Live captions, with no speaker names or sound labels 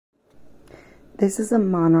This is a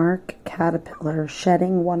monarch caterpillar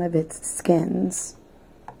shedding one of its skins.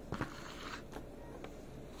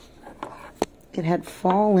 It had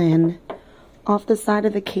fallen off the side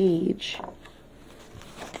of the cage,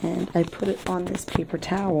 and I put it on this paper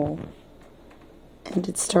towel, and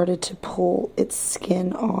it started to pull its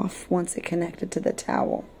skin off once it connected to the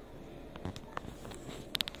towel.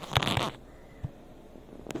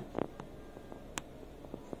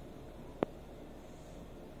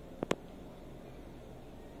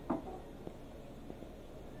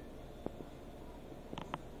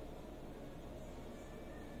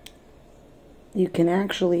 You can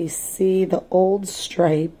actually see the old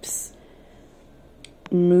stripes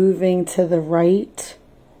moving to the right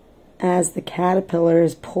as the caterpillar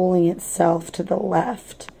is pulling itself to the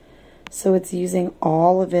left. So it's using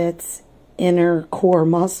all of its inner core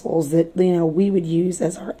muscles that, we would use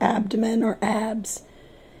as our abdomen or abs.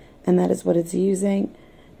 And that is what it's using.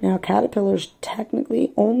 Now, caterpillars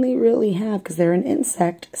technically only really have, because they're an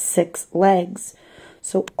insect, 6 legs.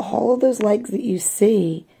 So all of those legs that you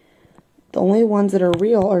see, the only ones that are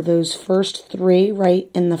real are those first 3 right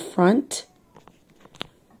in the front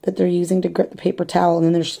that they're using to grip the paper towel. And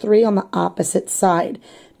then there's 3 on the opposite side,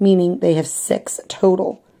 meaning they have 6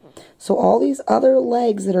 total. So all these other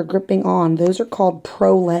legs that are gripping on, those are called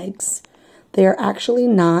pro legs. They are actually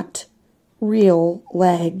not real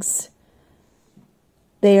legs.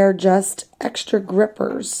 They are just extra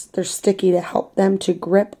grippers. They're sticky to help them to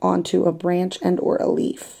grip onto a branch and or a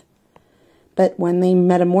leaf. But when they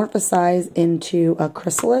metamorphosize into a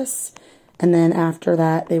chrysalis, and then after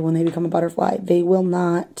that, when they become a butterfly, they will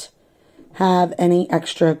not have any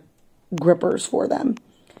extra grippers for them.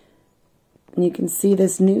 And you can see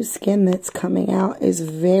this new skin that's coming out is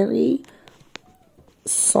very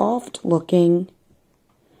soft looking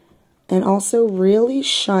and also really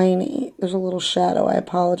shiny. There's a little shadow, I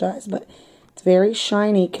apologize, but it's very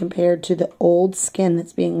shiny compared to the old skin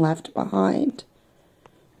that's being left behind.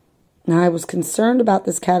 Now, I was concerned about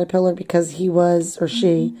this caterpillar because he was, or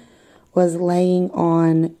she, was laying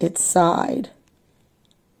on its side.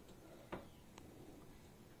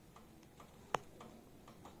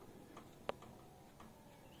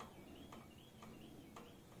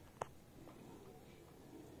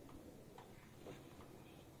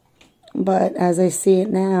 But as I see it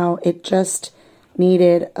now, it just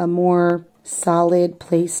needed a more solid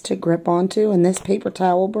place to grip onto. And this paper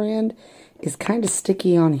towel brand is kind of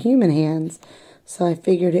sticky on human hands, so I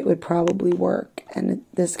figured it would probably work. And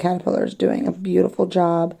this caterpillar is doing a beautiful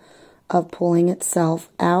job of pulling itself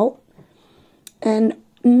out. And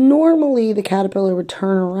normally the caterpillar would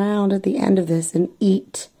turn around at the end of this and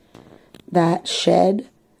eat that shed,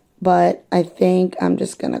 but I think I'm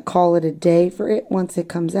just going to call it a day for it once it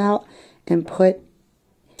comes out and put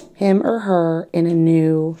him or her in a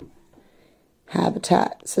new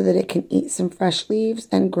habitat so that it can eat some fresh leaves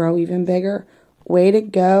and grow even bigger. Way to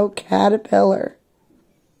go, caterpillar.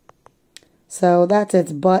 So that's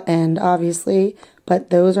its butt end, obviously, but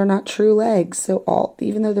those are not true legs. So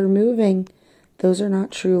even though they're moving, those are not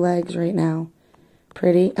true legs right now.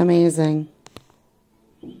 Pretty amazing.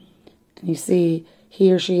 And you see,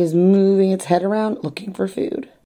 he or she is moving its head around looking for food.